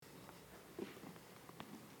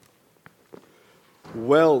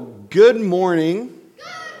Well, good morning.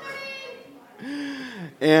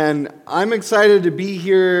 And I'm excited to be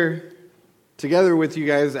here together with you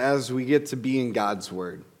guys as we get to be in God's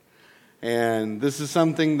Word. And this is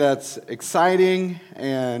something that's exciting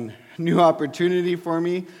and a new opportunity for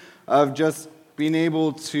me of just being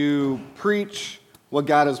able to preach what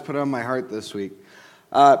God has put on my heart this week.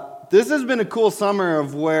 This has been a cool summer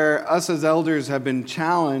of where us as elders have been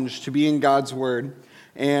challenged to be in God's Word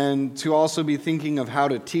and to also be thinking of how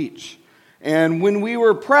to teach. And when we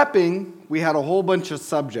were prepping, we had a whole bunch of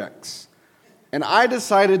subjects. And I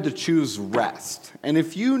decided to choose rest. And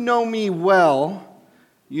if you know me well,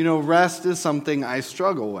 you know rest is something I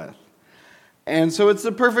struggle with. And so it's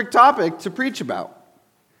the perfect topic to preach about.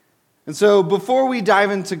 And so before we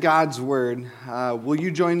dive into God's Word, will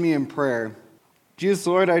you join me in prayer? Jesus,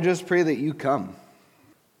 Lord, I just pray that you come,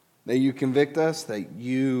 that you convict us, that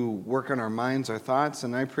you work on our minds, our thoughts,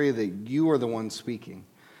 and I pray that you are the one speaking.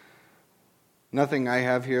 Nothing I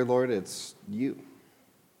have here, Lord, it's you.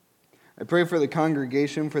 I pray for the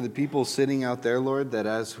congregation, for the people sitting out there, Lord, that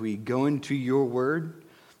as we go into your word,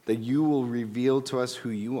 that you will reveal to us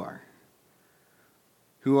who you are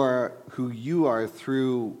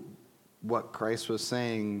through what Christ was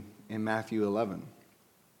saying in Matthew 11.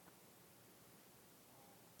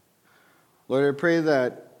 Lord, I pray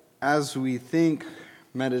that as we think,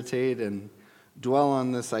 meditate, and dwell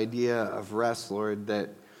on this idea of rest, Lord, that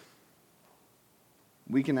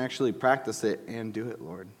we can actually practice it and do it,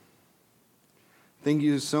 Lord. Thank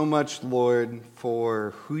you so much, Lord,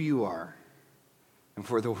 for who you are and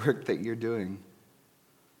for the work that you're doing.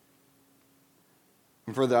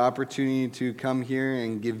 And for the opportunity to come here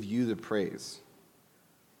and give you the praise.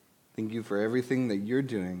 Thank you for everything that you're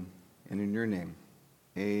doing, and in your name,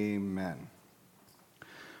 amen.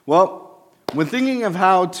 Well, when thinking of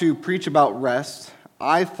how to preach about rest,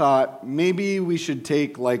 I thought maybe we should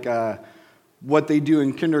take like what they do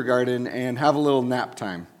in kindergarten and have a little nap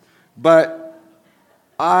time. But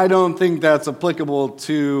I don't think that's applicable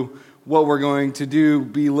to what we're going to do,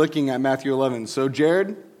 be looking at Matthew 11. So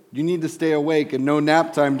Jared, you need to stay awake and no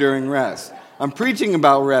nap time during rest. I'm preaching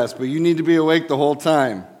about rest, but you need to be awake the whole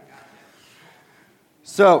time.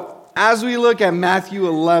 So as we look at Matthew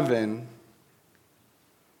 11,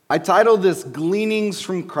 I titled this Gleanings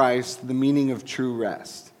from Christ, the Meaning of True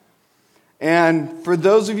Rest. And for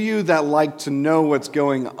those of you that like to know what's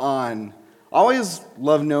going on, I always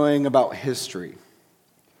love knowing about history.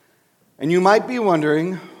 And you might be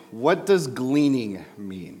wondering, what does gleaning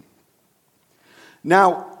mean?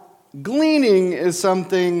 Now, gleaning is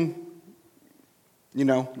something,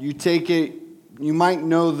 you take it, you might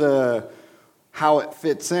know how it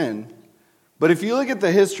fits in. But if you look at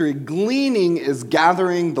the history, gleaning is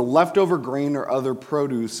gathering the leftover grain or other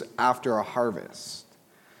produce after a harvest.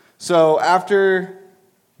 So after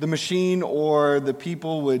the machine or the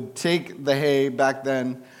people would take the hay back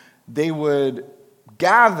then, they would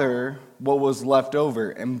gather what was left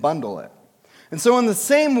over and bundle it. And so in the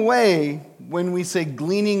same way, when we say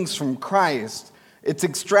gleanings from Christ, it's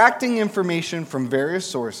extracting information from various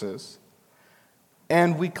sources,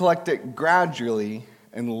 and we collect it gradually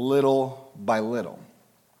and little by little.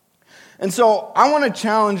 And so I want to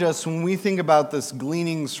challenge us when we think about this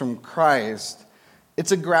gleanings from Christ,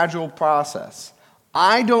 it's a gradual process.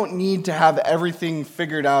 I don't need to have everything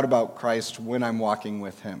figured out about Christ when I'm walking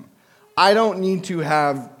with him. I don't need to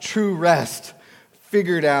have true rest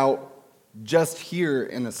figured out just here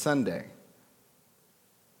in a Sunday.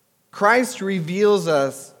 Christ reveals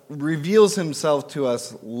himself to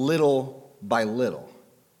us little by little.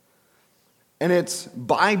 And it's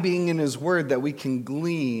by being in his word that we can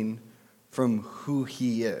glean from who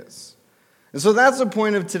he is. And so that's the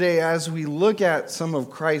point of today as we look at some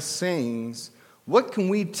of Christ's sayings. What can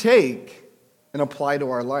we take and apply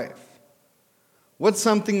to our life? What's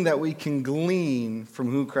something that we can glean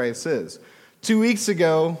from who Christ is? 2 weeks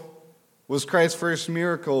ago was Christ's first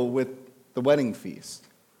miracle with the wedding feast.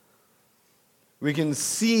 We can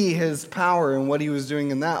see his power and what he was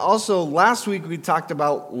doing in that. Also, last week we talked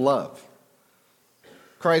about love.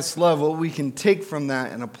 Christ's love, what we can take from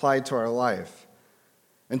that and apply to our life.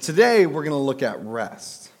 And today we're going to look at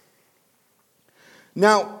rest.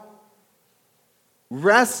 Now,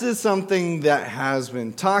 rest is something that has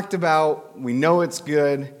been talked about. We know it's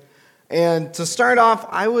good. And to start off,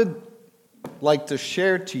 I would like to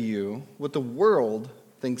share to you what the world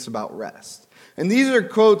thinks about rest. And these are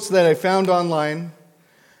quotes that I found online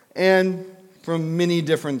and from many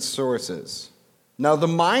different sources. Now, the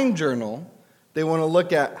Mind Journal, they want to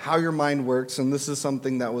look at how your mind works, and this is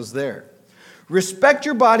something that was there. Respect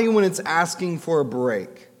your body when it's asking for a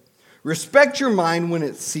break. Respect your mind when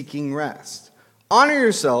it's seeking rest. Honor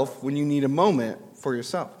yourself when you need a moment for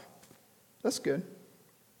yourself. That's good.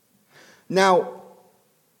 Now,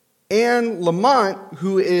 Anne Lamott,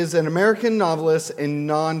 who is an American novelist and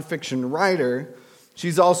nonfiction writer,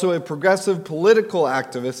 she's also a progressive political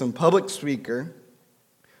activist and public speaker.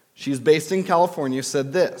 She's based in California,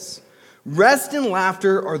 said this: "Rest and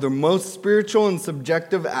laughter are the most spiritual and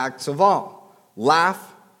subjective acts of all.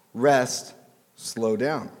 Laugh, rest, slow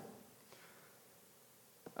down."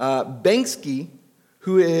 Banksy,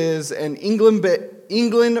 who is an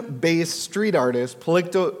England-based street artist,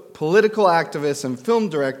 political activist, and film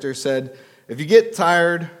director, said, "If you get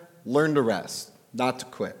tired, learn to rest, not to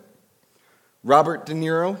quit." Robert De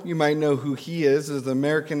Niro, you might know who he is an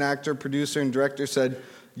American actor, producer, and director, said,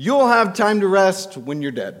 "You'll have time to rest when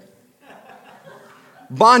you're dead."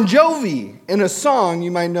 Bon Jovi, in a song, you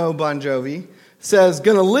might know Bon Jovi, says,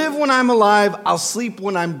 "Gonna live when I'm alive, I'll sleep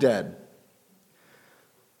when I'm dead."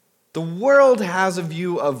 The world has a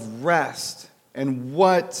view of rest and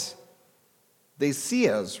what they see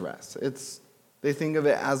as rest. They think of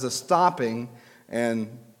it as a stopping,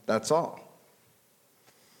 and that's all.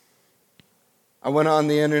 I went on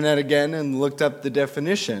the internet again and looked up the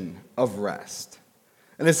definition of rest.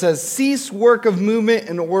 And it says, cease work of movement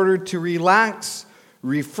in order to relax,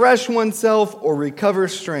 refresh oneself, or recover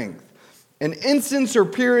strength. An instance or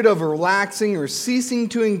period of relaxing or ceasing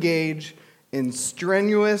to engage in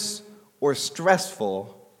strenuous or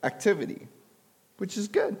stressful activity, which is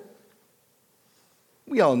good.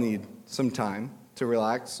 We all need some time to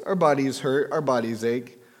relax. Our bodies hurt, our bodies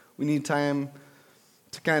ache. We need time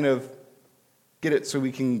to kind of get it so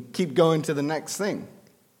we can keep going to the next thing.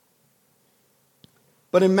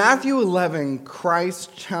 But in Matthew 11,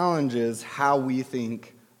 Christ challenges how we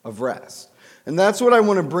think of rest. And that's what I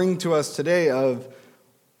want to bring to us today of,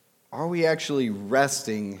 are we actually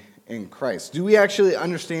resting in Christ? Do we actually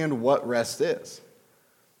understand what rest is?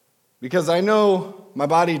 Because I know my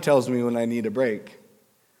body tells me when I need a break.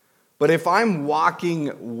 But if I'm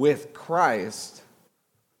walking with Christ,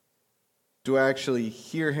 do I actually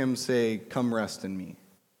hear him say, "Come rest in me"?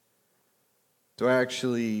 Do I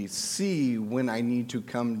actually see when I need to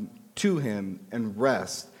come to him and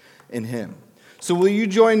rest in him? So will you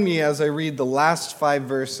join me as I read the last 5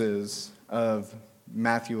 verses of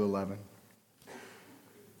Matthew 11?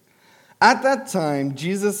 At that time,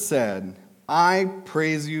 Jesus said, "I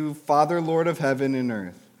praise you, Father, Lord of heaven and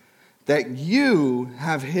earth, that you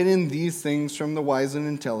have hidden these things from the wise and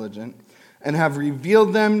intelligent and have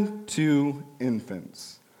revealed them to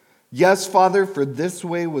infants. Yes, Father, for this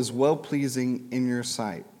way was well-pleasing in your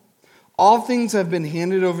sight. All things have been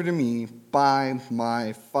handed over to me by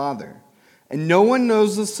my Father, and no one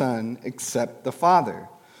knows the Son except the Father,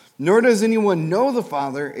 nor does anyone know the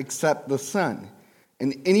Father except the Son,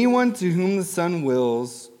 and anyone to whom the Son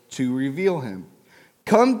wills to reveal him.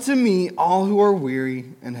 Come to me, all who are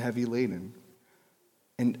weary and heavy laden,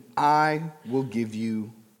 and I will give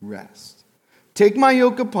you rest. Take my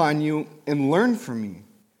yoke upon you and learn from me,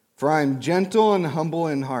 for I am gentle and humble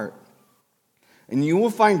in heart, and you will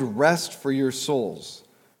find rest for your souls.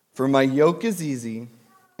 For my yoke is easy,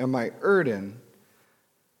 and my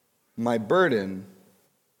burden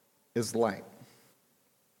is light."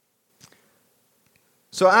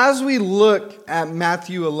 So as we look at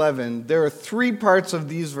Matthew 11, there are 3 parts of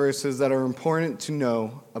these verses that are important to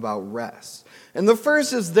know about rest. And the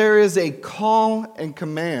first is there is a call and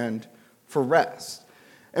command for rest.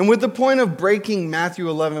 And with the point of breaking Matthew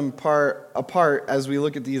 11 apart as we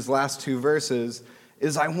look at these last 2 verses,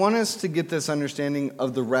 is I want us to get this understanding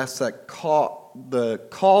of the rest the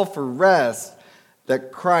call for rest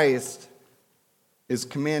that Christ is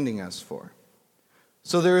commanding us for.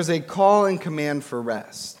 So there is a call and command for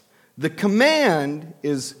rest. The command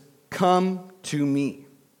is, "Come to me."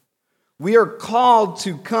 We are called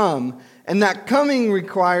to come, and that coming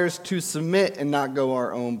requires to submit and not go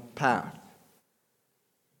our own path.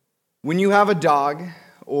 When you have a dog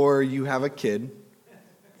or you have a kid,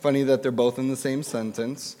 funny that they're both in the same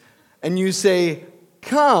sentence, and you say,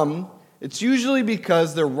 "Come," it's usually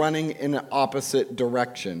because they're running in an opposite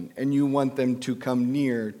direction, and you want them to come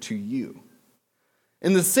near to you.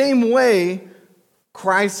 In the same way,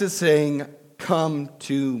 Christ is saying, "Come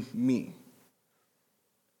to me."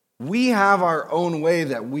 We have our own way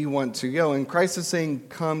that we want to go, and Christ is saying,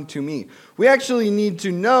 "Come to me." We actually need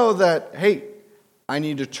to know that, hey, I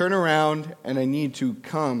need to turn around and I need to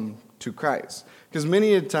come to Christ. Because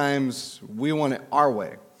many a times we want it our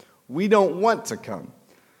way. We don't want to come.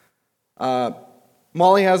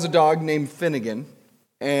 Molly has a dog named Finnegan,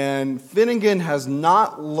 and Finnegan has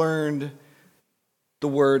not learned the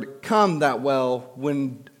word "come" that well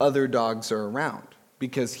when other dogs are around.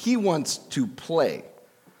 because he wants to play.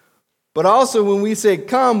 But also when we say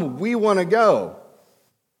come, we want to go.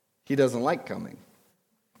 He doesn't like coming.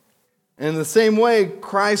 And in the same way,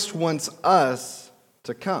 Christ wants us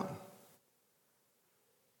to come.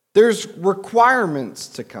 There's requirements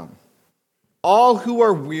to come. All who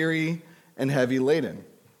are weary and heavy laden.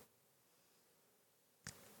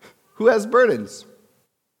 Who has burdens?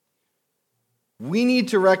 We need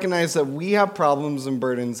to recognize that we have problems and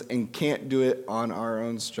burdens and can't do it on our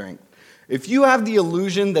own strength. If you have the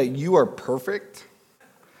illusion that you are perfect,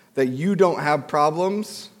 that you don't have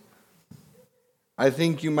problems, I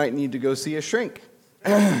think you might need to go see a shrink.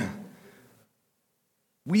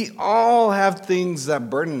 We all have things that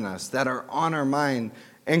burden us, that are on our mind.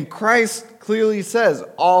 And Christ clearly says,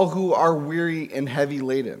 all who are weary and heavy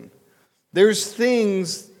laden. There's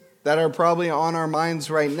things that are probably on our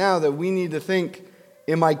minds right now that we need to think,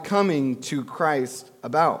 am I coming to Christ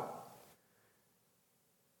about?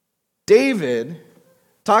 David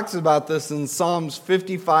talks about this in Psalms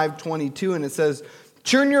 55:22, and it says,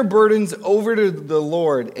 turn your burdens over to the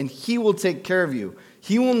Lord, and he will take care of you.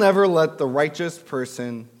 He will never let the righteous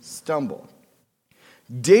person stumble.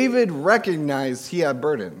 David recognized he had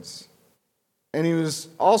burdens, and he was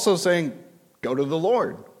also saying, go to the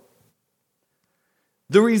Lord.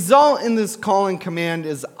 The result in this call and command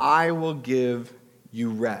is, I will give you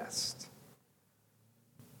rest.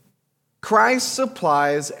 Christ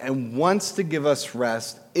supplies and wants to give us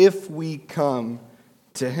rest if we come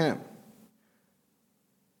to him.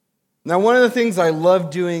 Now, one of the things I love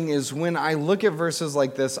doing is when I look at verses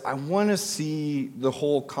like this, I want to see the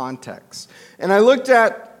whole context. And I looked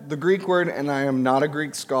at the Greek word, and I am not a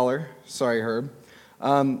Greek scholar. Sorry, Herb.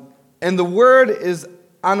 And the word is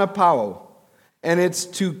anapao. And it's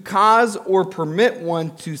to cause or permit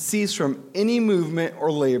one to cease from any movement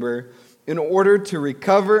or labor in order to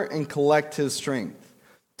recover and collect his strength,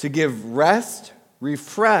 to give rest,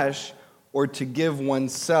 refresh, or to give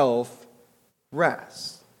oneself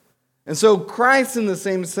rest. And so Christ, in the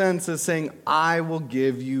same sense, is saying, I will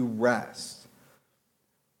give you rest.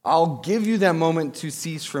 I'll give you that moment to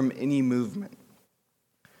cease from any movement,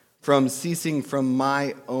 from ceasing from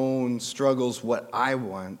my own struggles, what I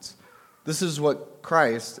want. This is what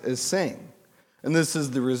Christ is saying, and this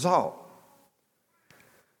is the result.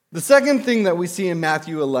 The second thing that we see in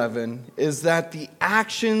Matthew 11 is that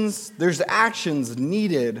there's actions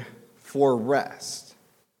needed for rest.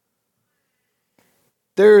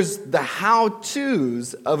 There's the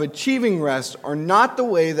how-tos of achieving rest are not the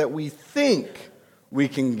way that we think we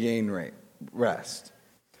can gain rest.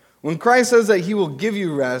 When Christ says that he will give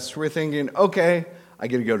you rest, we're thinking, okay, I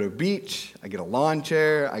get to go to a beach, I get a lawn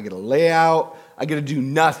chair, I get to lay out, I get to do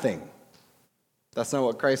nothing. That's not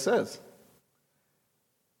what Christ says.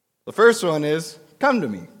 The first one is, come to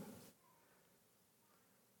me.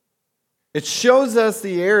 It shows us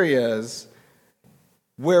the areas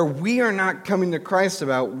where we are not coming to Christ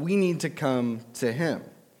about, we need to come to him.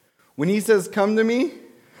 When he says, come to me,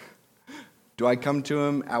 do I come to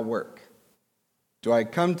him at work? Do I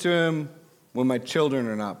come to him when my children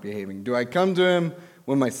are not behaving? Do I come to him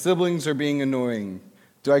when my siblings are being annoying?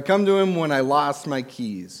 Do I come to him when I lost my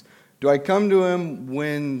keys? Do I come to him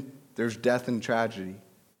when there's death and tragedy?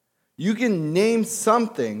 You can name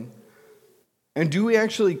something, and do we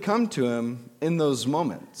actually come to him in those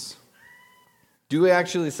moments? Do we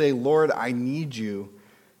actually say, Lord, I need you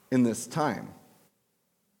in this time?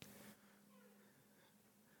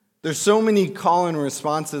 There's so many call and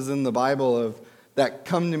responses in the Bible of that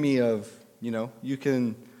come to me of, you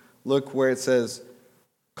can look where it says,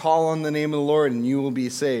 call on the name of the Lord and you will be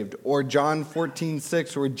saved. Or John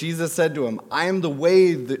 14:6, where Jesus said to him, I am the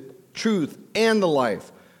way, the truth, and the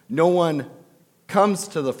life. No one comes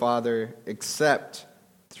to the Father except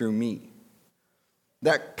through me.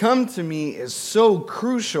 That come to me is so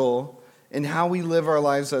crucial in how we live our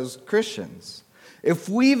lives as Christians. If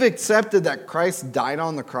we've accepted that Christ died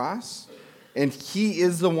on the cross and he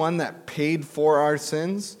is the one that paid for our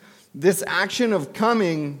sins, this action of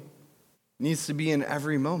coming needs to be in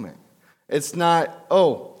every moment. It's not,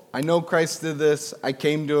 oh, I know Christ did this, I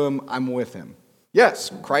came to him, I'm with him.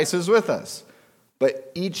 Yes, Christ is with us.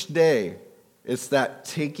 But each day, it's that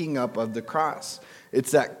taking up of the cross.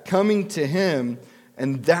 It's that coming to him,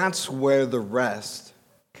 and that's where the rest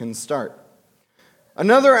can start.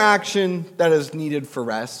 Another action that is needed for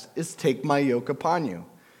rest is take my yoke upon you.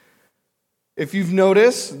 If you've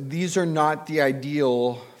noticed, these are not the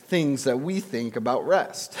ideal things that we think about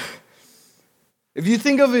rest. If you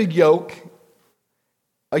think of a yoke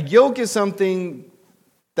is something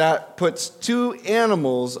that puts two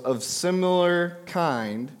animals of similar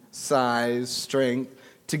kind, size, strength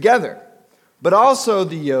together. But also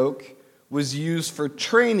the yoke was used for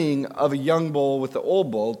training of a young bull with the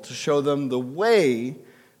old bull to show them the way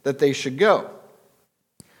that they should go.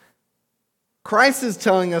 Christ is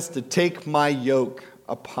telling us to take my yoke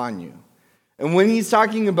upon you. And when he's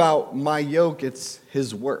talking about my yoke, it's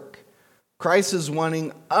his work. Christ is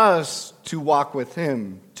wanting us to walk with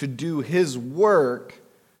him, to do his work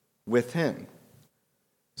with him.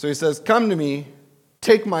 So he says, come to me,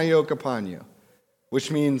 take my yoke upon you,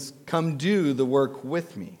 which means come do the work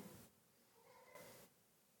with me.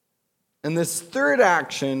 And this third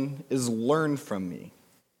action is learn from me.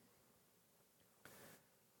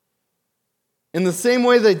 In the same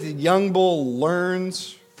way that the young bull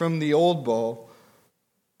learns from the old bull,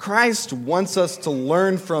 Christ wants us to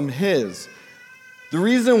learn from his. The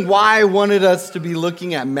reason why I wanted us to be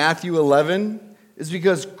looking at Matthew 11 is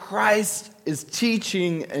because Christ is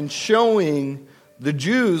teaching and showing the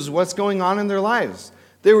Jews what's going on in their lives.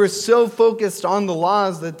 They were so focused on the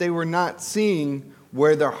laws that they were not seeing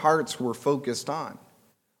where their hearts were focused on,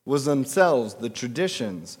 was themselves, the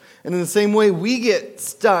traditions. And in the same way, we get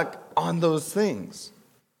stuck on those things.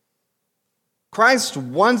 Christ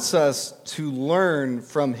wants us to learn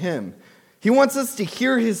from him. He wants us to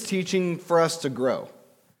hear his teaching for us to grow.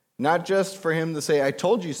 Not just for him to say, I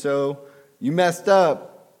told you so, you messed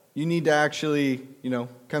up, you need to actually,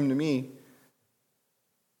 come to me.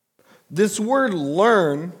 This word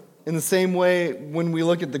learn, in the same way when we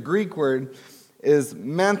look at the Greek word, is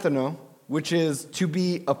manthano, which is to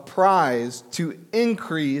be apprised, to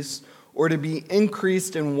increase, or to be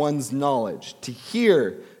increased in one's knowledge, to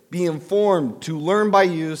hear, be informed, to learn by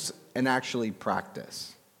use, and actually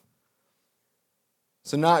practice.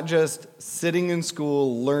 So not just sitting in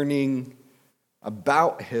school learning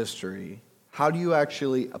about history, how do you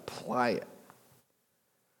actually apply it?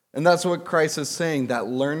 And that's what Christ is saying, that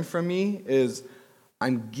learn from me is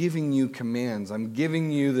I'm giving you commands. I'm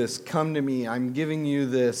giving you this come to me. I'm giving you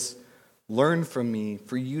this learn from me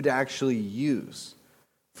for you to actually use.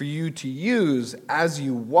 For you to use as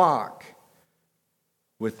you walk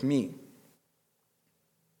with me.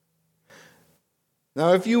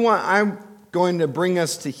 Now, if you want, I'm going to bring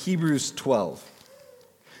us to Hebrews 12.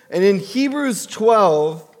 And in Hebrews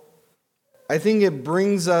 12, I think it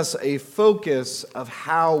brings us a focus of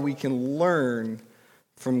how we can learn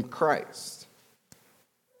from Christ.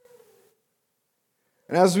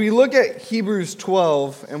 And as we look at Hebrews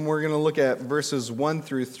 12, and we're going to look at verses 1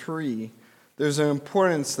 through 3, there's an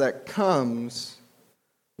importance that comes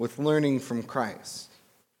with learning from Christ.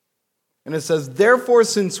 And it says, therefore,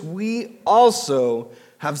 since we also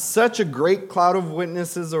have such a great cloud of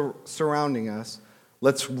witnesses surrounding us,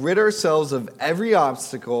 let's rid ourselves of every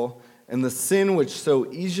obstacle and the sin which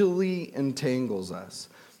so easily entangles us.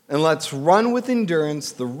 And let's run with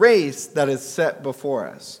endurance the race that is set before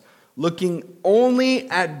us, looking only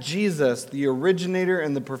at Jesus, the originator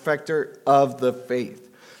and the perfecter of the faith,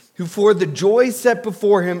 who for the joy set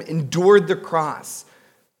before him endured the cross,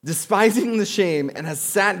 despising the shame, and has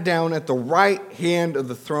sat down at the right hand of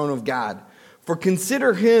the throne of God. For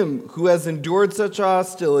consider him who has endured such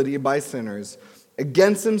hostility by sinners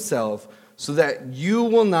against himself, so that you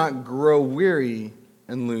will not grow weary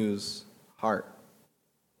and lose heart.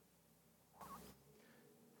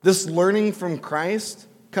 This learning from Christ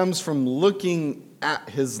comes from looking at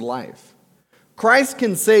his life. Christ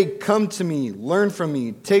can say, come to me, learn from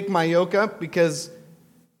me, take my yoke up, because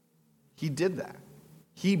he did that.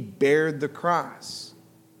 He bared the cross.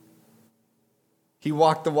 He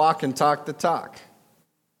walked the walk and talked the talk.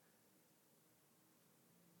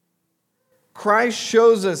 Christ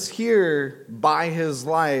shows us here by his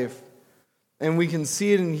life, and we can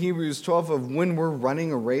see it in Hebrews 12 of when we're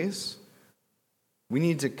running a race, we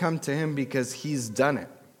need to come to him because he's done it.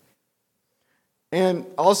 And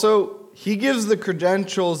also, he gives the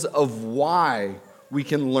credentials of why we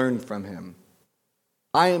can learn from him.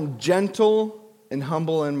 I am gentle and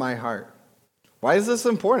humble in my heart. Why is this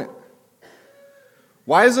important?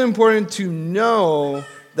 Why is it important to know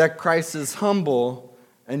that Christ is humble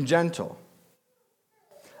and gentle?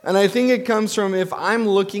 And I think it comes from if I'm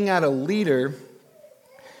looking at a leader,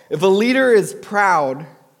 if a leader is proud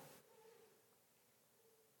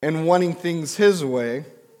and wanting things his way,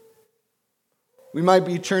 we might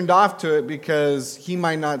be turned off to it because he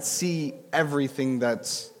might not see everything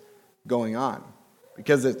that's going on.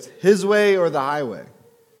 Because it's his way or the highway,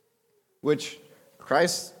 which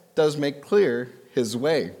Christ does make clear, his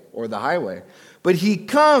way or the highway. But he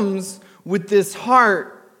comes with this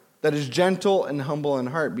heart that is gentle and humble in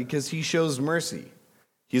heart because he shows mercy.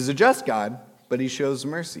 He's a just God, but he shows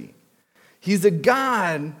mercy. He's a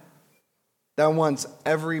God that wants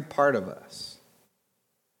every part of us.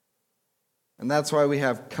 And that's why we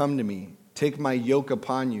have come to me. Take my yoke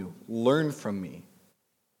upon you. Learn from me.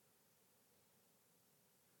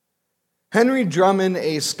 Henry Drummond,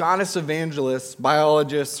 a Scottish evangelist,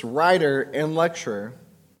 biologist, writer, and lecturer,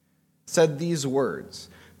 said these words: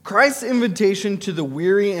 Christ's invitation to the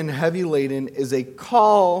weary and heavy laden is a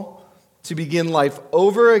call to begin life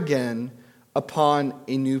over again upon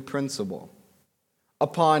a new principle,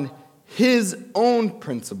 upon his own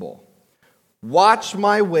principle. Watch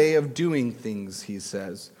my way of doing things, he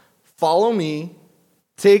says. Follow me,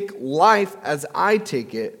 take life as I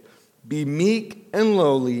take it, be meek and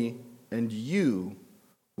lowly, and you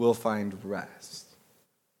will find rest.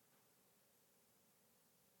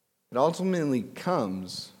 It ultimately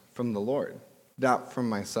comes from the Lord, not from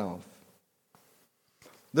myself.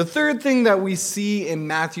 The third thing that we see in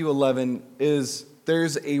Matthew 11 is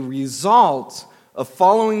there's a result of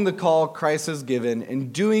following the call Christ has given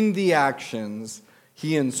and doing the actions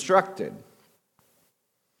he instructed.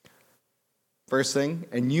 First thing,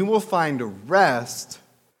 and you will find rest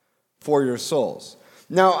for your souls.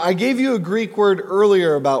 Now, I gave you a Greek word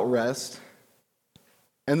earlier about rest,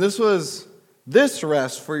 and this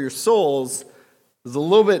rest for your souls is a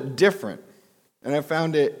little bit different, and I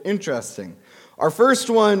found it interesting. Our first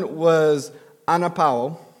one was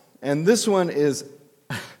anapao, and this one is,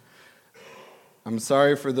 I'm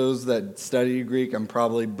sorry for those that study Greek, I'm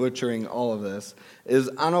probably butchering all of this, is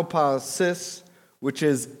anapasis, which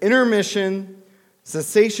is intermission,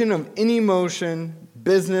 cessation of any motion,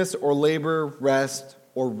 business or labor, rest,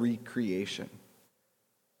 or recreation.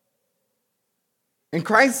 And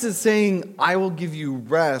Christ is saying, I will give you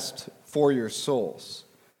rest for your souls.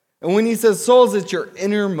 And when he says souls, it's your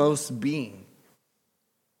innermost being.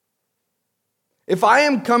 If I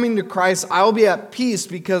am coming to Christ, I will be at peace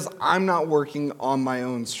because I'm not working on my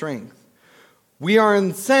own strength. We are,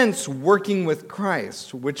 in a sense, working with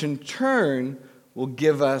Christ, which in turn will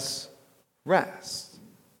give us rest.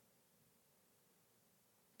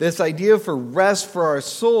 This idea for rest for our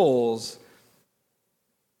souls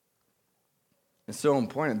is so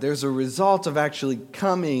important. There's a result of actually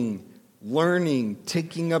coming, learning,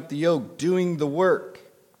 taking up the yoke, doing the work.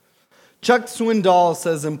 Chuck Swindoll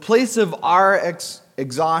says, in place of our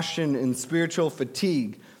exhaustion and spiritual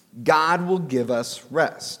fatigue, God will give us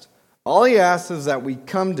rest. All he asks is that we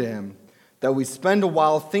come to him, that we spend a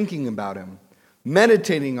while thinking about him,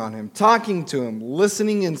 meditating on him, talking to him,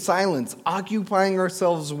 listening in silence, occupying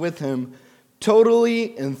ourselves with him,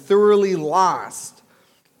 totally and thoroughly lost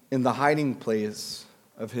in the hiding place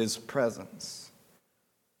of his presence.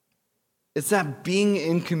 It's that being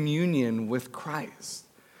in communion with Christ.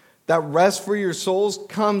 That rest for your souls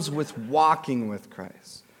comes with walking with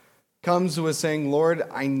Christ. Comes with saying, Lord,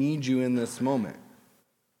 I need you in this moment.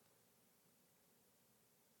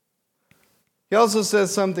 He also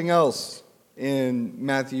says something else in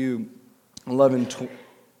Matthew 11,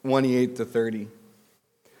 28 to 30.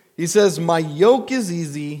 He says, my yoke is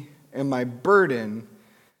easy and my burden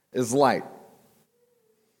is light.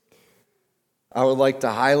 I would like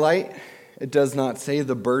to highlight, it does not say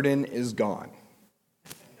the burden is gone.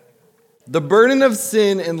 The burden of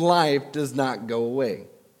sin in life does not go away,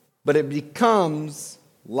 but it becomes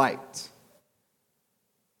light.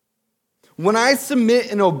 When I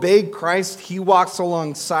submit and obey Christ, he walks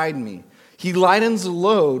alongside me. He lightens the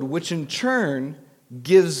load, which in turn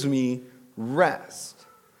gives me rest.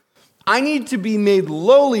 I need to be made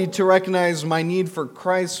lowly to recognize my need for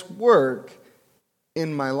Christ's work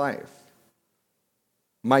in my life.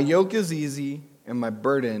 My yoke is easy and my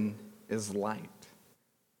burden is light.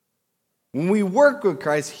 When we work with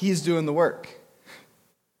Christ, he's doing the work.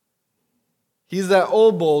 He's that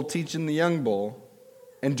old bull teaching the young bull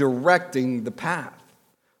and directing the path.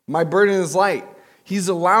 My burden is light. He's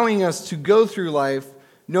allowing us to go through life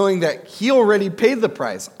knowing that he already paid the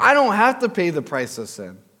price. I don't have to pay the price of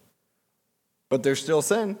sin. But there's still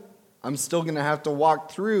sin. I'm still going to have to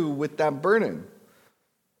walk through with that burden.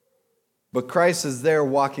 But Christ is there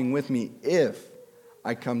walking with me if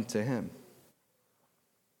I come to him.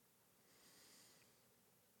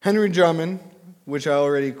 Henry Drummond, which I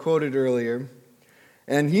already quoted earlier,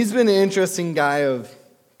 and he's been an interesting guy of,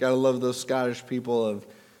 gotta love those Scottish people, of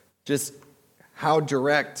just how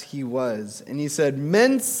direct he was. And he said,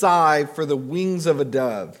 men sigh for the wings of a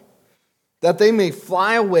dove, that they may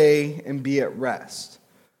fly away and be at rest.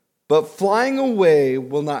 But flying away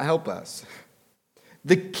will not help us.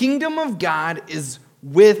 The kingdom of God is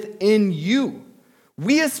within you.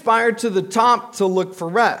 We aspire to the top to look for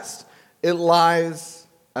rest. It lies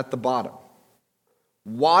at the bottom.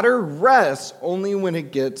 Water rests only when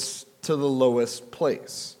it gets to the lowest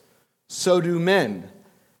place. So do men.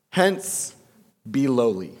 Hence, be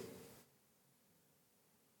lowly.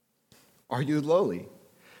 Are you lowly?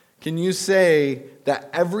 Can you say that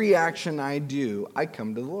every action I do, I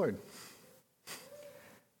come to the Lord?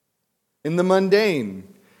 In the mundane,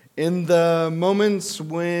 in the moments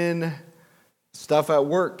when stuff at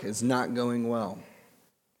work is not going well,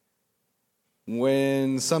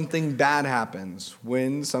 when something bad happens,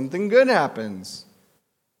 when something good happens,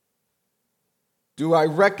 do I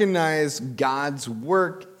recognize God's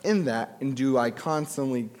work in that, and do I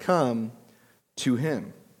constantly come to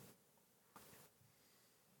Him?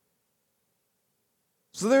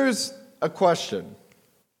 So there's a question.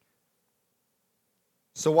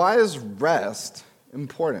 So why is rest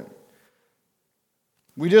important?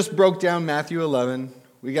 We just broke down Matthew 11.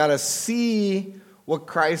 We got to see what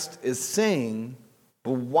Christ is saying,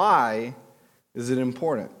 but why is it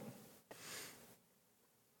important?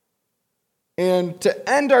 And to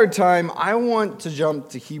end our time, I want to jump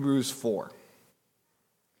to Hebrews 4.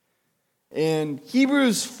 And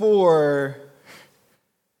Hebrews 4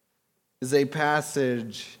 is a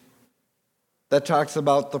passage that talks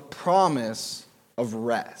about the promise of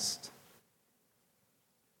rest.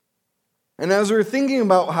 And as we're thinking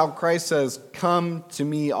about how Christ says, "Come to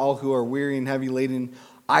me, all who are weary and heavy laden,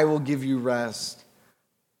 I will give you rest.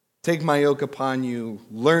 Take my yoke upon you,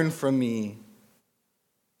 learn from me,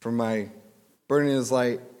 for my burden is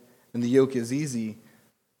light and the yoke is easy."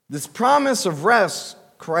 This promise of rest,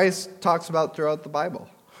 Christ talks about throughout the Bible.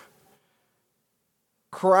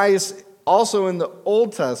 Christ, also in the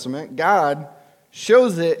Old Testament, God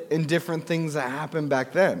shows it in different things that happened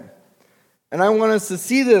back then. And I want us to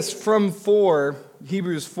see this from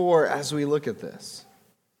Hebrews 4, as we look at this.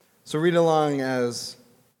 So read along as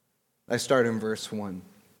I start in verse 1.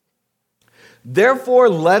 "Therefore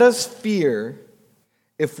let us fear,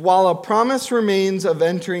 if while a promise remains of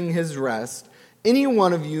entering his rest, any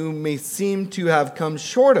one of you may seem to have come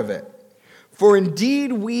short of it. For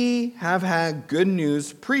indeed we have had good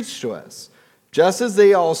news preached to us, just as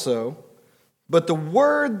they also, but the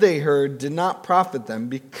word they heard did not profit them,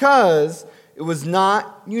 because it was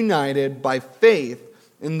not united by faith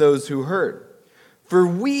in those who heard. For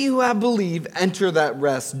we who have believed enter that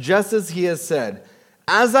rest, just as he has said,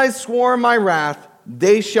 'As I swore in my wrath,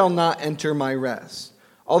 they shall not enter my rest,'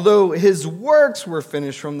 although his works were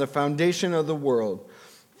finished from the foundation of the world.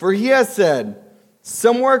 For he has said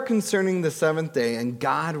somewhere concerning the seventh day, and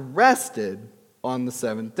God rested on the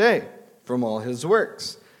seventh day from all his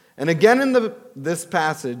works. And again in this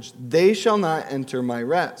passage, they shall not enter my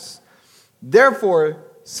rest. Therefore,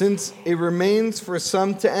 since it remains for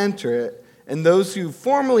some to enter it, and those who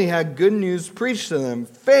formerly had good news preached to them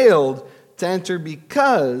failed to enter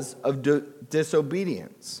because of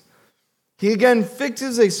disobedience, he again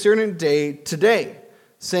fixes a certain day today,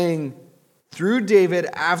 saying, through David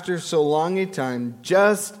after so long a time,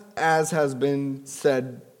 just as has been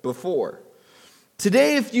said before,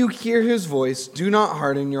 'Today if you hear his voice, do not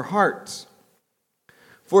harden your hearts.'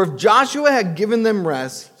 For if Joshua had given them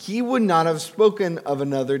rest, he would not have spoken of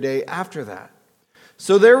another day after that.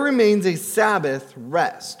 So there remains a Sabbath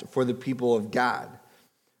rest for the people of God.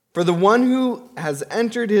 For the one who has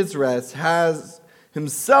entered his rest has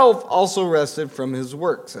himself also rested from his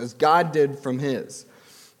works, as God did from his.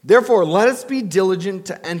 Therefore, let us be diligent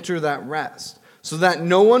to enter that rest, so that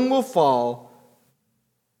no one will fall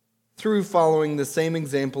through following the same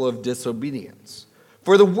example of disobedience.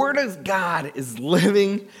 For the word of God is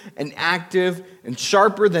living and active and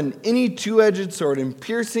sharper than any two-edged sword, and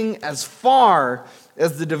piercing as far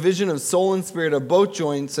as the division of soul and spirit, of both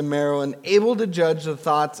joints and marrow, and able to judge the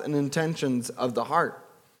thoughts and intentions of the heart.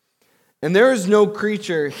 And there is no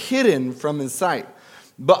creature hidden from his sight,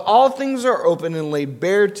 but all things are open and laid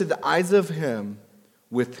bare to the eyes of him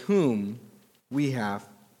with whom we have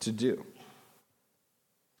to do."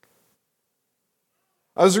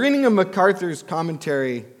 I was reading a MacArthur's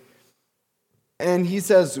commentary, and he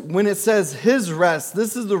says, when it says his rest,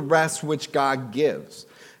 this is the rest which God gives.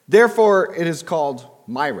 Therefore, it is called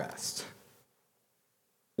my rest,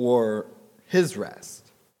 or his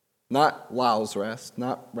rest. Not Lao's rest,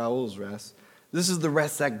 not Raul's rest. This is the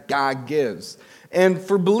rest that God gives. And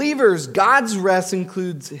for believers, God's rest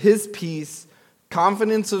includes his peace,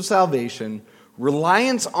 confidence of salvation,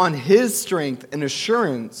 reliance on his strength, and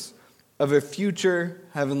assurance of a future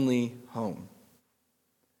heavenly home.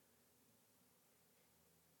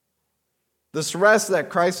 This rest that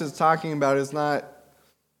Christ is talking about is not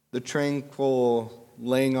the tranquil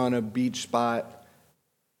laying on a beach spot,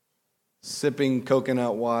 sipping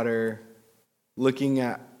coconut water, looking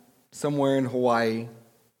at somewhere in Hawaii.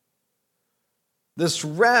 This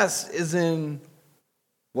rest is in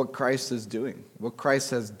what Christ is doing, what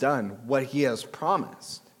Christ has done, what he has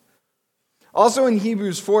promised. Also in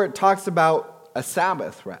Hebrews 4, it talks about a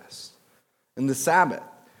Sabbath rest and the Sabbath.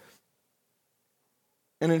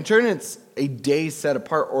 And in turn, it's a day set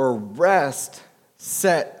apart or a rest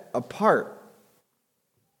set apart.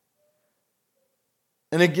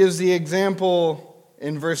 And it gives the example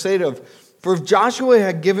in verse 8 of, for if Joshua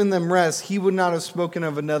had given them rest, he would not have spoken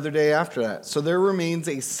of another day after that. So there remains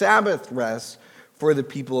a Sabbath rest for the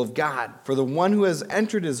people of God. For the one who has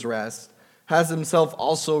entered his rest has himself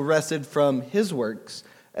also rested from his works,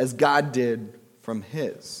 as God did from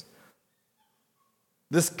his.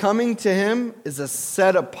 This coming to him is a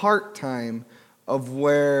set-apart time of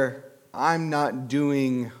where I'm not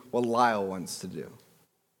doing what Lyle wants to do.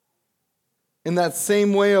 In that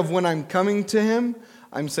same way of when I'm coming to him,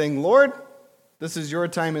 I'm saying, Lord, this is your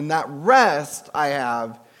time, and that rest I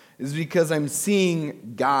have is because I'm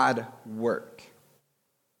seeing God work.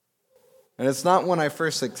 And it's not when I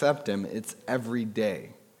first accept him, it's every day.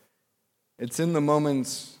 It's in the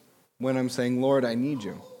moments when I'm saying, Lord, I need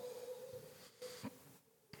you.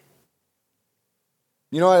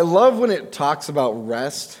 You know, I love when it talks about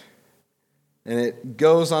rest, and it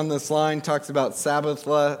goes on this line, talks about Sabbath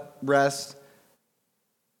rest.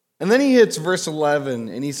 And then he hits verse 11,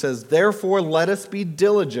 and he says, therefore let us be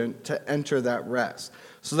diligent to enter that rest,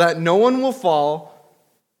 so that no one will fall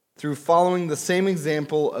through following the same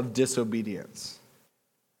example of disobedience.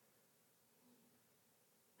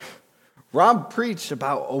 Rob preached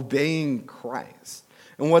about obeying Christ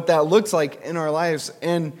and what that looks like in our lives.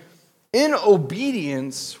 And in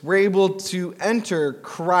obedience, we're able to enter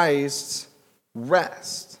Christ's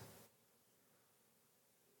rest.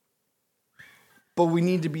 But we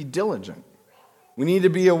need to be diligent. We need to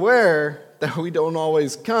be aware that we don't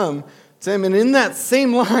always come to him. And in that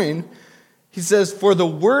same line, he says, for the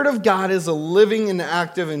word of God is a living and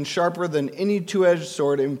active and sharper than any two-edged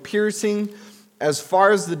sword, and piercing as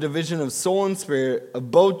far as the division of soul and spirit,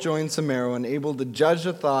 of both joints and marrow, and able to judge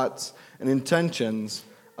the thoughts and intentions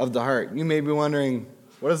of the heart. You may be wondering,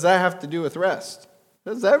 what does that have to do with rest? It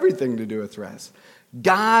has everything to do with rest.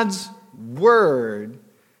 God's word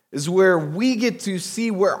is where we get to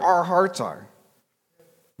see where our hearts are,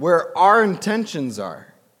 where our intentions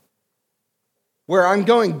are, where I'm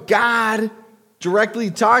going. God directly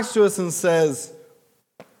talks to us and says,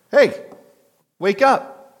 hey, wake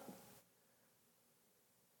up.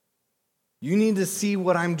 You need to see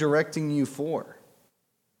what I'm directing you for.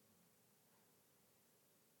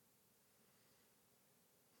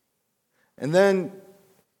 And then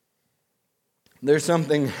there's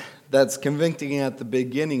something that's convicting at the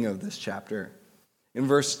beginning of this chapter. In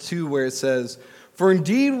verse 2 where it says, for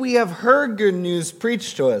indeed we have heard good news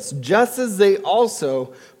preached to us, just as they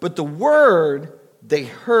also, but the word they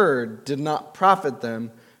heard did not profit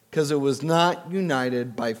them, because it was not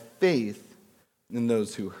united by faith in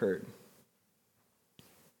those who heard.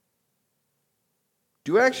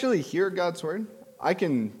 Do you actually hear God's word? I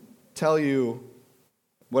can tell you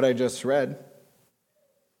what I just read,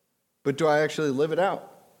 but do I actually live it out?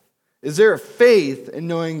 Is there a faith in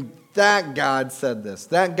knowing that God said this,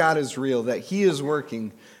 that God is real, that he is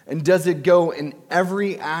working, and does it go in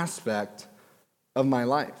every aspect of my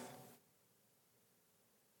life?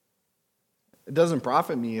 It doesn't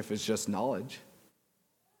profit me if it's just knowledge.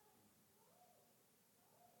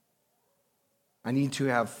 I need to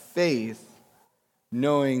have faith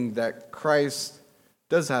knowing that Christ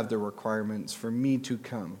does have the requirements for me to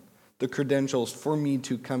come, the credentials for me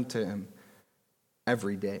to come to him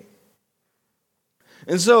every day.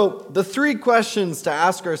 And so the three questions to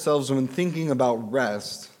ask ourselves when thinking about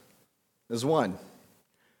rest is one,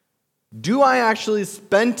 do I actually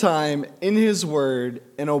spend time in his word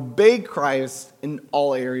and obey Christ in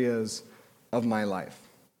all areas of my life?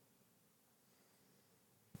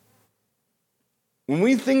 When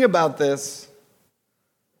we think about this,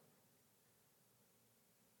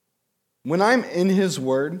 when I'm in his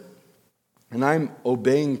word and I'm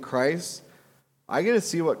obeying Christ, I get to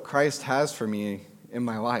see what Christ has for me in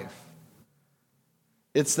my life.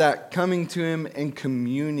 It's that coming to him and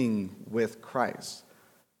communing with Christ.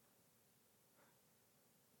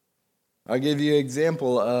 I'll give you an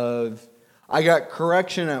example of, I got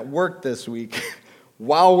correction at work this week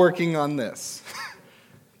while working on this.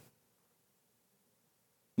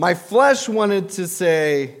 My flesh wanted to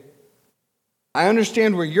say, I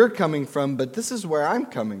understand where you're coming from, but this is where I'm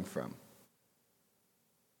coming from.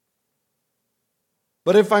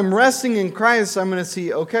 But if I'm resting in Christ, I'm going to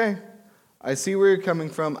see, okay, I see where you're coming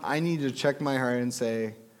from. I need to check my heart and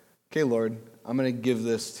say, okay, Lord, I'm going to give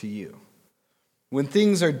this to you. When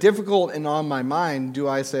things are difficult and on my mind, do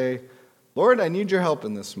I say, Lord, I need your help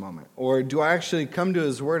in this moment? Or do I actually come to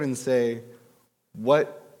his word and say,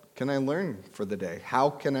 what can I learn for the day? How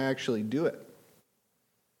can I actually do it?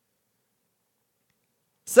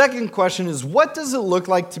 Second question is, what does it look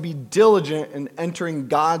like to be diligent in entering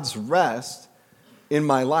God's rest in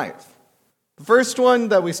my life? The first one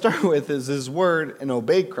that we start with is His Word and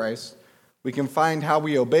obey Christ. We can find how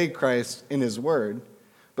we obey Christ in His Word.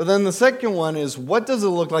 But then the second one is, what does it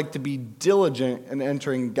look like to be diligent in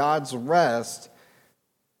entering God's rest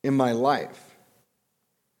in my life?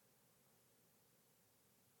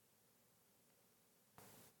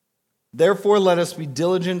 Therefore, let us be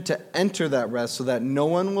diligent to enter that rest so that no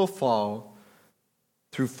one will fall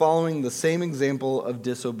through following the same example of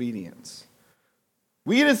disobedience.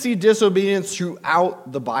 We get to see disobedience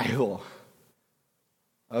throughout the Bible,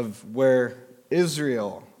 of where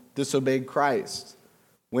Israel disobeyed Christ,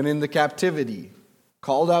 went into captivity,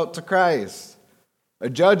 called out to Christ, a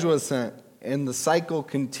judge was sent, and the cycle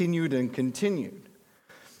continued and continued.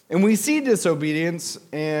 And we see disobedience,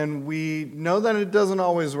 and we know that it doesn't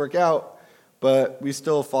always work out, but we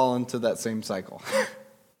still fall into that same cycle.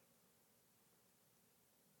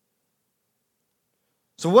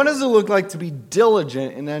 So what does it look like to be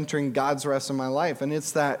diligent in entering God's rest in my life? And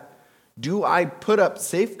it's that, do I put up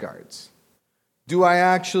safeguards? Do I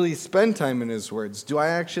actually spend time in His words? Do I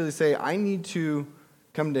actually say, I need to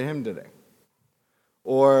come to Him today?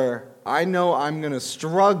 Or I know I'm going to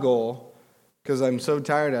struggle because I'm so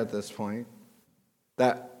tired at this point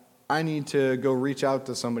that I need to go reach out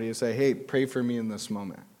to somebody and say, hey, pray for me in this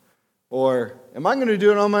moment. Or am I going to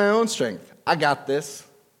do it on my own strength? I got this.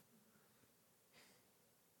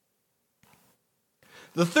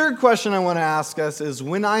 The third question I want to ask us is,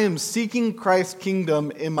 when I am seeking Christ's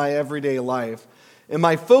kingdom in my everyday life, am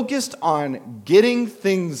I focused on getting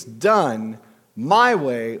things done my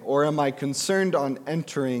way, or am I concerned on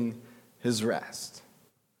entering His rest?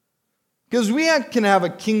 Because we can have a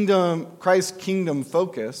Christ's kingdom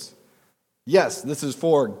focus. Yes, this is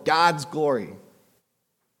for God's glory.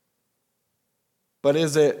 But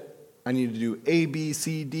is it, I need to do A, B,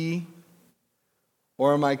 C, D?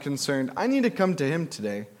 Or am I concerned, I need to come to Him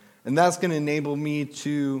today, and that's going to enable me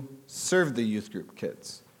to serve the youth group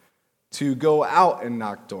kids, to go out and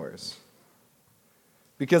knock doors.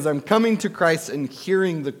 Because I'm coming to Christ and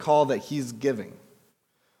hearing the call that He's giving.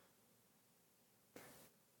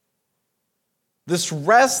 This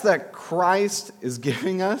rest that Christ is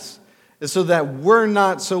giving us is so that we're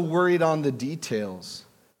not so worried on the details.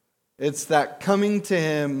 It's that coming to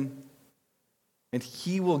Him and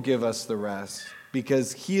He will give us the rest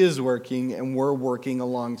because He is working and we're working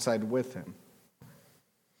alongside with Him.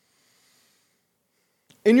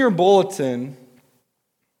 In your bulletin,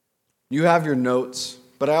 you have your notes,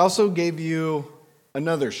 but I also gave you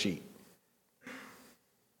another sheet.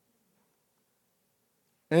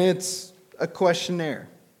 And it's a questionnaire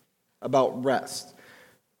about rest.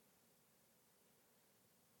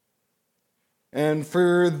 And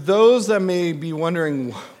for those that may be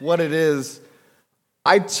wondering what it is,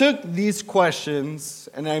 I took these questions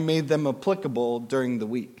and I made them applicable during the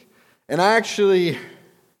week. And I actually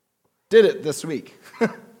did it this week. And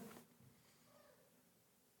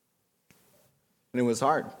it was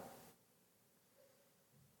hard.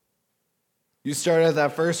 You start at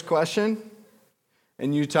that first question,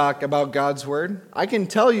 and you talk about God's Word. I can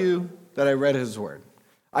tell you that I read His Word.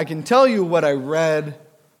 I can tell you what I read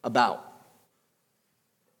about.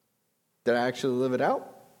 Did I actually live it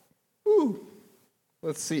out?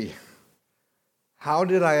 Let's see. How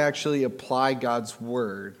did I actually apply God's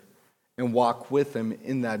Word and walk with Him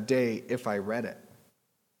in that day if I read it?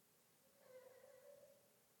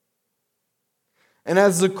 And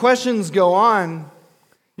as the questions go on,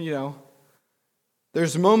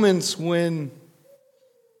 there's moments when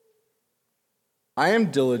I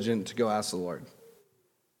am diligent to go ask the Lord.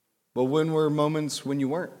 But when were moments when you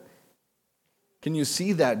weren't? Can you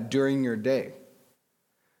see that during your day?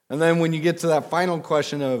 And then when you get to that final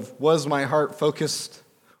question of, what was my heart focused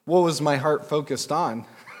on?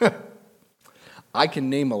 I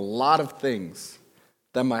can name a lot of things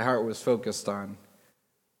that my heart was focused on.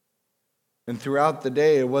 And throughout the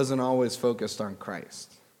day, it wasn't always focused on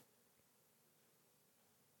Christ.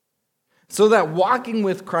 So that walking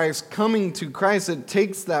with Christ, coming to Christ, it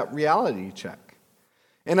takes that reality check.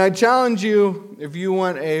 And I challenge you, if you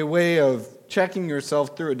want a way of checking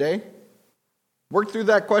yourself through a day, work through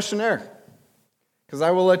that questionnaire. Because I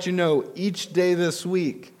will let you know, each day this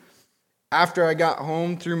week, after I got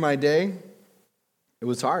home through my day, it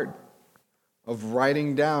was hard of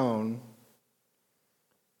writing down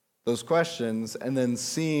those questions and then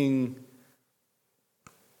seeing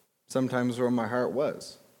sometimes where my heart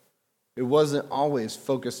was. It wasn't always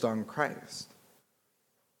focused on Christ.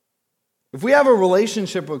 If we have a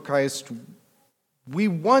relationship with Christ, we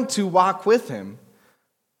want to walk with him,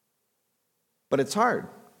 but it's hard.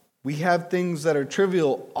 We have things that are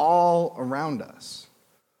trivial all around us.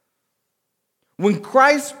 When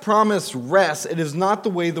Christ promised rest, it is not the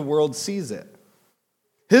way the world sees it.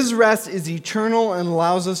 His rest is eternal and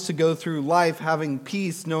allows us to go through life having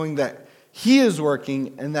peace, knowing that he is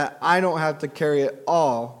working and that I don't have to carry it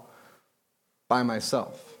all by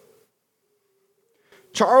myself.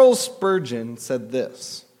 Charles Spurgeon said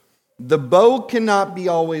this: "The bow cannot be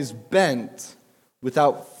always bent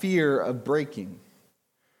without fear of breaking.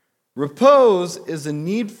 Repose is as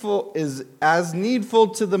needful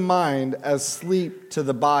to the mind as sleep to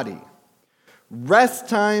the body. Rest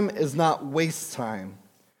time is not waste time.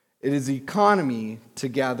 It is economy to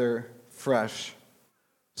gather fresh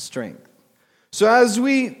strength." So as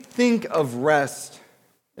we think of rest,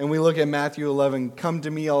 and we look at Matthew 11, "Come to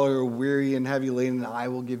me, all who are weary and heavy laden, and I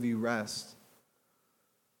will give you rest."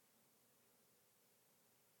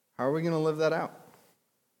 How are we going to live that out?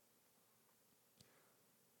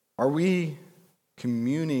 Are we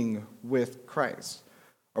communing with Christ?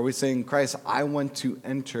 Are we saying, "Christ, I want to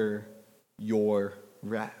enter your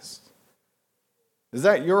rest"? Is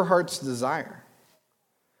that your heart's desire?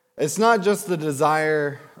 It's not just the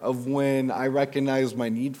desire of when I recognize my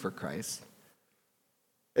need for Christ.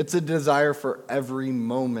 It's a desire for every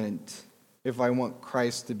moment if I want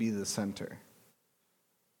Christ to be the center.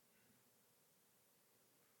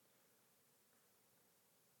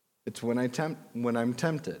 It's when I'm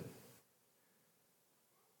tempted.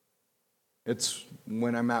 It's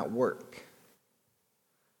when I'm at work.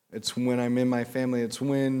 It's when I'm in my family. It's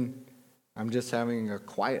when I'm just having a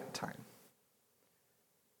quiet time.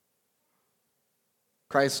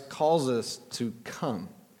 Christ calls us to come.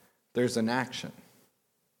 There's an action.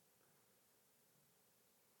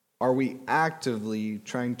 Are we actively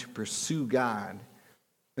trying to pursue God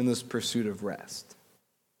in this pursuit of rest?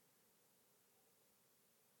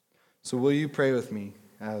 So will you pray with me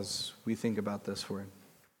as we think about this word?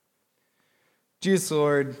 Jesus,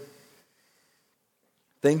 Lord,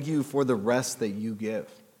 thank you for the rest that you give.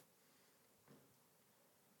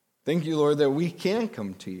 Thank you, Lord, that we can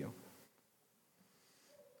come to you.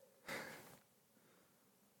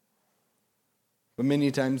 But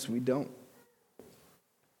many times we don't.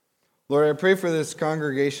 Lord, I pray for this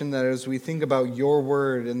congregation that as we think about your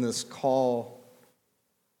word and this call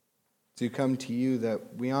to come to you,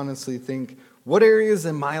 that we honestly think, what areas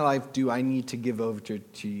in my life do I need to give over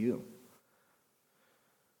to you?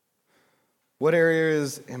 What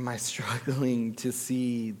areas am I struggling to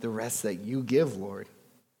see the rest that you give, Lord?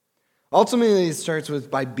 Ultimately, it starts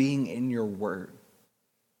with by being in your word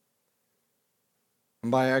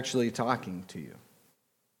and by actually talking to you.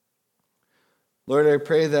 Lord, I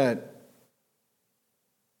pray that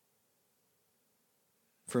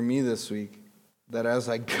for me this week, that as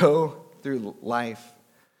I go through life,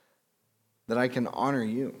 that I can honor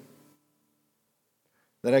you,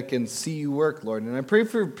 that I can see you work, Lord. And I pray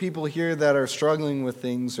for people here that are struggling with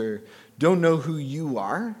things or don't know who you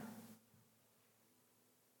are.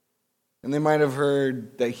 And they might have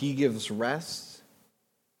heard that he gives rest,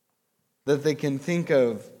 that they can think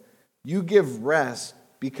of, you give rest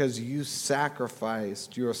because you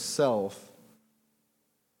sacrificed yourself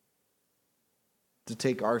to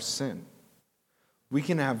take our sin. We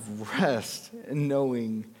can have rest in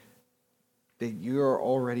knowing that you are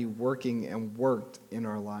already working and worked in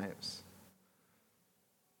our lives.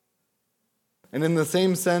 And in the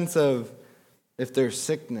same sense of if there's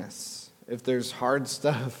sickness, if there's hard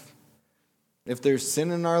stuff, if there's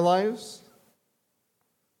sin in our lives,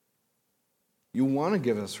 you want to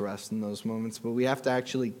give us rest in those moments, but we have to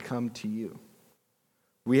actually come to you.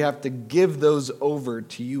 We have to give those over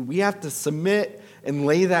to you. We have to submit and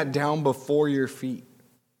lay that down before your feet.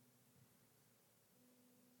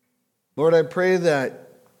 Lord, I pray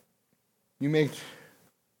that you make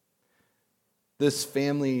this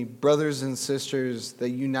family, brothers and sisters,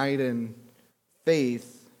 that unite in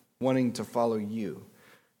faith, wanting to follow you.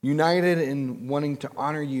 United in wanting to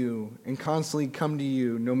honor you and constantly come to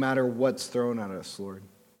you no matter what's thrown at us, Lord.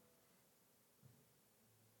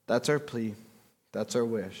 That's our plea. That's our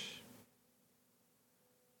wish.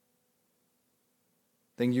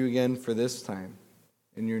 Thank you again for this time.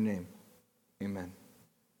 In your name, amen.